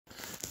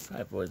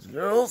Hi, boys and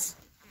girls.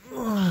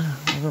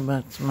 Welcome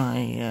back to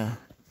my,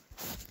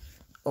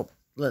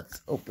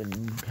 let's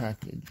open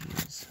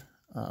packages.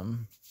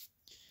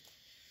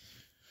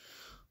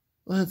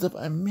 Heads up,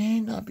 I may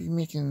not be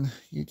making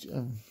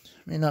YouTube,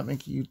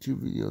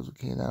 videos,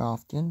 okay, that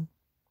often.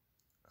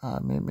 I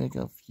may make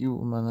a few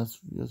mindless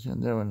videos here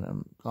and there when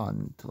I'm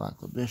gone to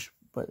Laklabish,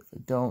 but if I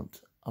don't,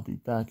 I'll be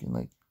back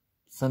in,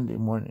 Sunday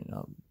morning.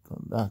 I'll be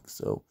going back,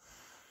 so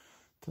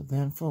till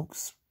then,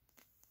 folks,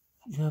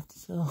 you have to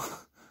sell.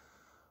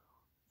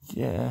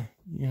 Yeah,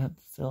 you have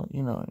to sell,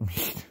 you know what I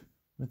mean,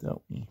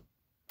 without me.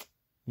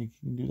 Think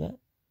you can do that?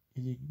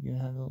 You think you can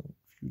handle a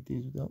few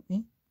days without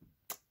me?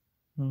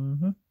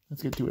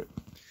 Let's get to it.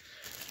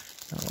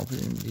 I'll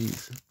open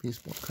these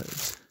baseball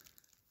cards.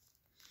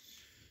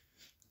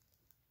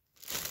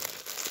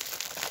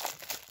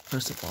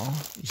 First of all,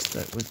 you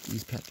start with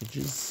these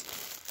packages.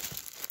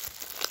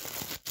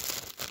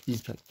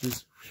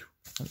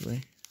 By the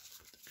way,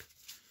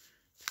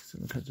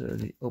 some of the cards are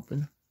already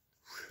open.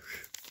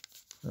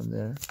 From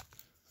there.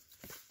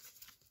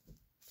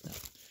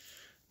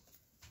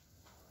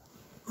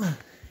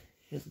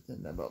 Here's the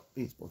thing about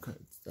baseball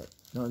cards that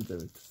no one's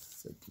ever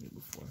said to me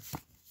before.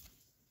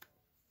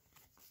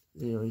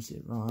 They always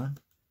say, Ron,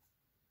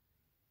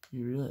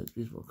 you realize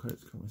baseball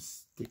cards come with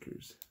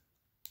stickers.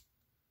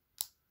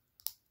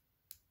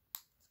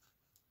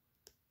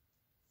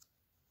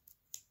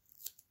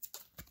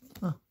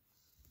 Huh.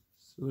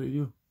 So they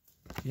do.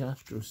 The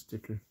Astro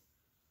sticker.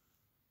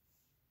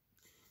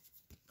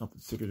 I'll put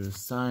the sticker to the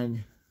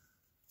side.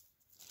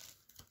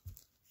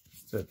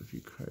 Start a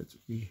few cards.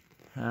 We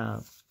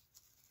have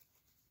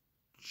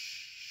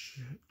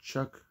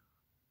Chuck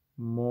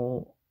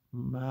Malone.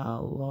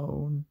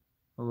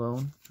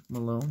 From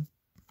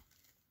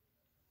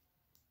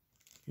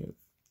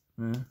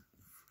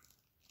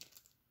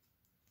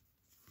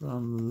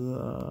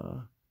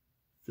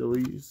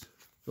the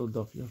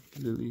Philadelphia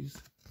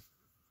Phillies.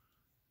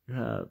 You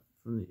have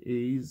from the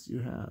A's. You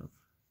have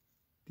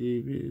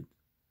Dave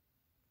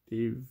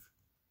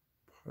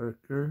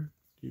Parker.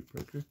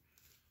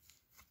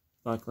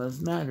 Black Lives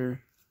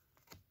Matter.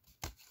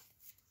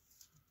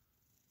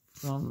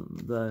 From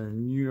the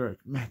New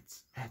York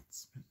Mets.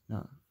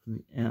 No, from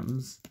the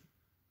M's.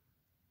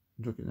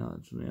 I'm joking now,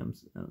 it's from the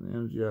M's. And the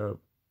M's, you have,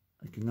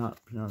 I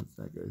cannot pronounce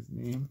that guy's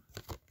name.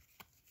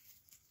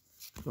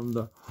 From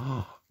the,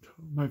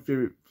 my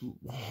favorite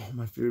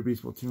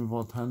baseball team of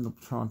all time, the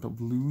Toronto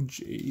Blue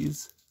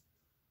Jays.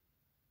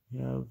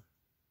 You have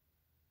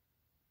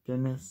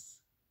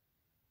Dennis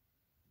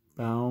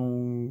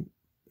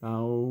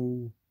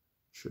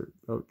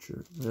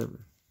Boucher,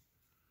 whatever.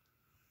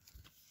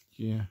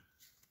 Yeah.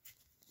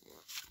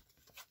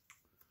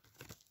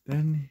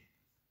 Then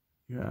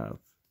you have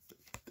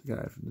the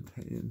guy from the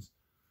Titans.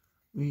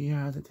 We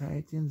are the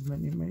Titans,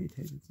 many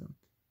Titans.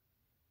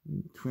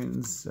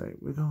 Twins say,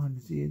 we're going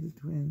to see the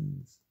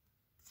Twins.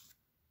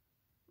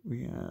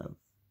 We have,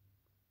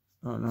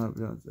 oh no, I don't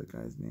know that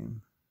guy's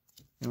name.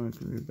 Anyone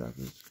can read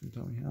backwards, can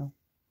tell me how.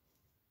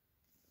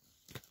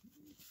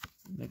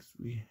 Next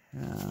we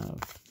have,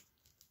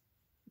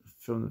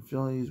 from the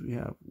Phillies, we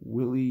have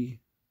Willie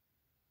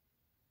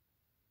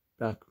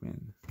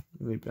Beckman.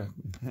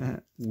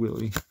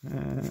 Willie.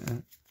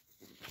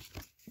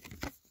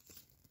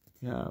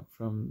 Yeah,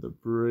 from the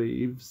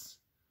Braves,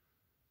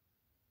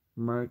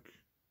 Mark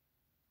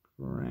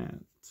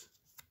Grant.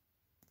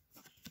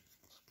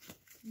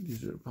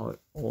 These are probably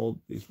old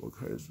baseball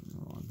cards from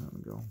a long time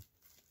ago.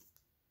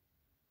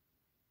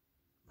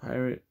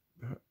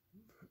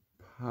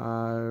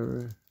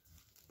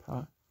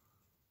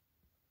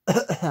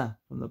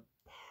 From the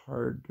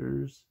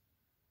Padres,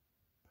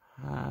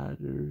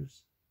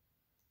 Padres.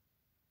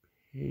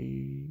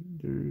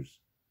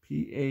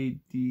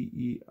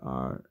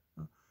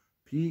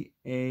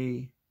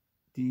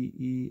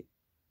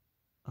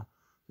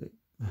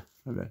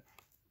 How the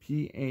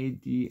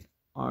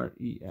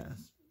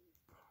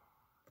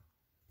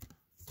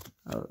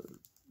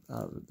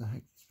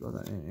heck you spell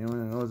that?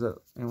 Anyone knows that?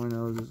 Anyone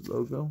knows this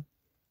logo?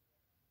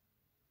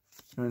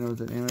 Anyone knows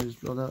that name I just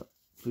spelled out?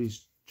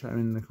 Please chime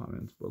in the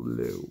comments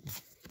below.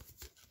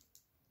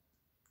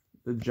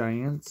 The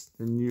Giants,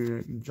 the New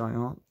York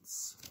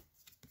Giants.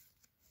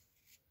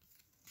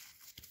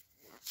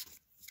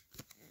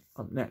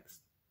 Up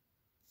next,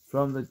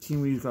 from the team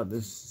we got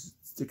this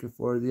sticker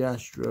for, the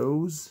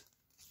Astros.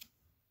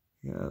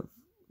 You have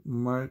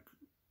Mark,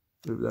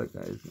 whatever that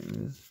guy's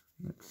name is,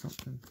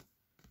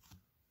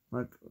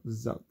 Mark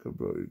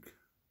Zuckerberg.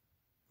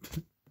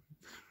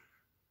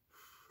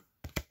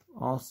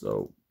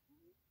 Also,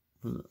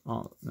 from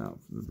the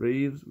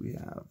Braves, we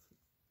have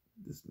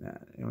this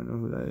man. Anyone know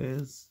who that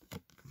is? I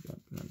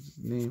can't pronounce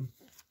his name.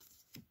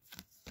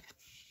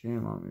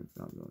 Shame on me if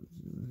not knowing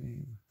his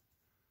name.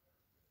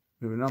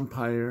 We have an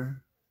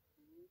umpire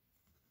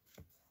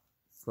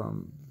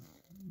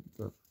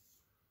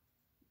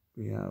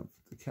we have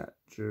the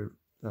catcher,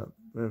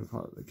 whatever you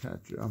call it, the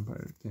catcher,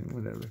 umpire thing,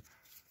 whatever.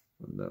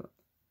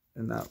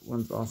 And that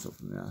one's also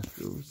from the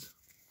Astros.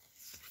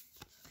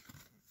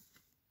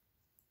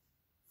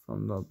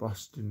 From the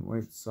Boston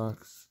White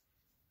Sox,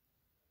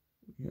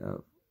 We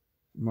have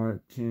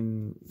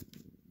Martin,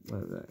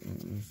 whatever that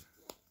name is,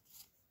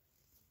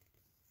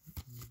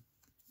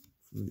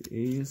 from the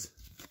A's.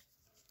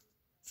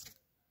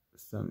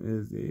 Some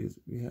is the A's.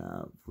 We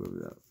have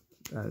whoever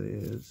that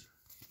is.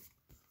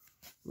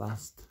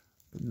 Last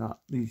but not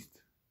least,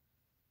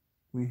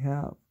 we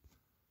have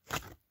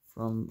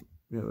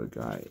a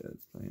guy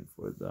that's playing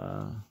for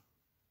the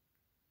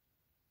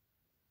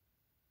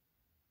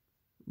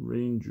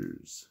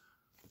Rangers.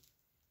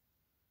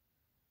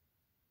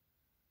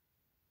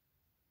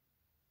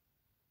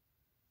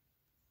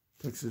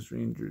 Texas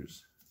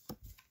Rangers.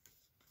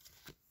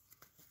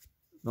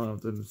 No,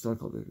 if the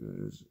circle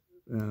is.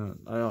 I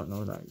don't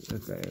know that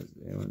guy is.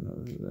 Anyone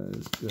knows who that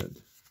is?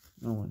 Good.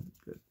 No one.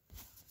 Good.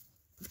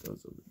 Put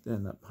those over there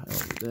in that pile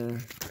over there.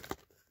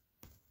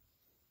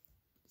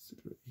 Stick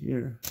it right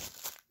here.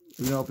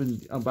 We're gonna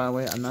open. Oh, by the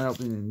way, I'm not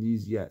opening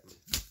these yet.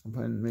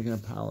 I'm making a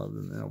pile of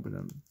them and open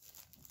them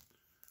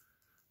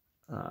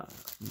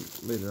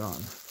later on.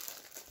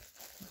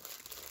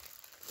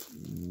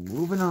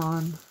 Moving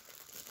on.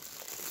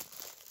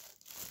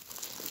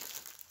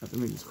 I have to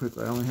make this quick.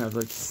 I only have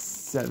like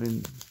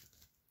 7.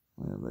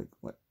 I have like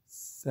what?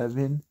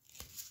 7?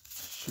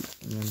 Shoot,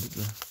 we're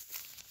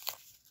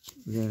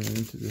getting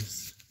into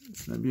this.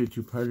 It's gonna be a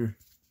 2-parter.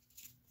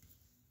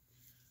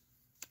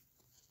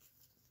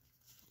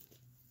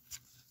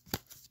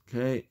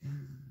 Okay.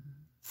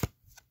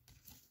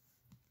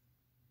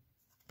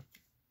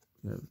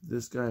 We have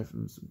this guy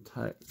from some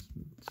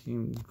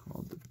team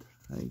called the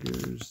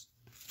Tigers.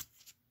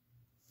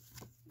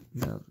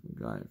 We have a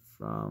guy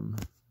from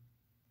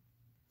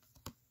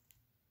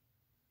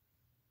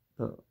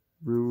the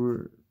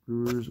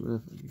Brewers,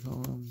 whatever you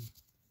call them.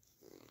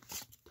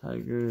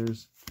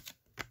 Tigers.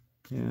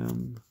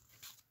 Cam.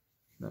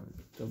 No,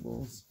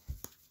 doubles.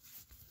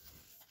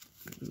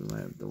 We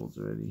might have doubles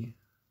already.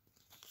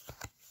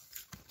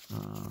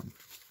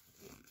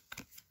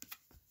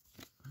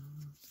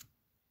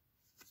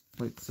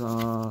 White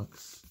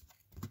Sox.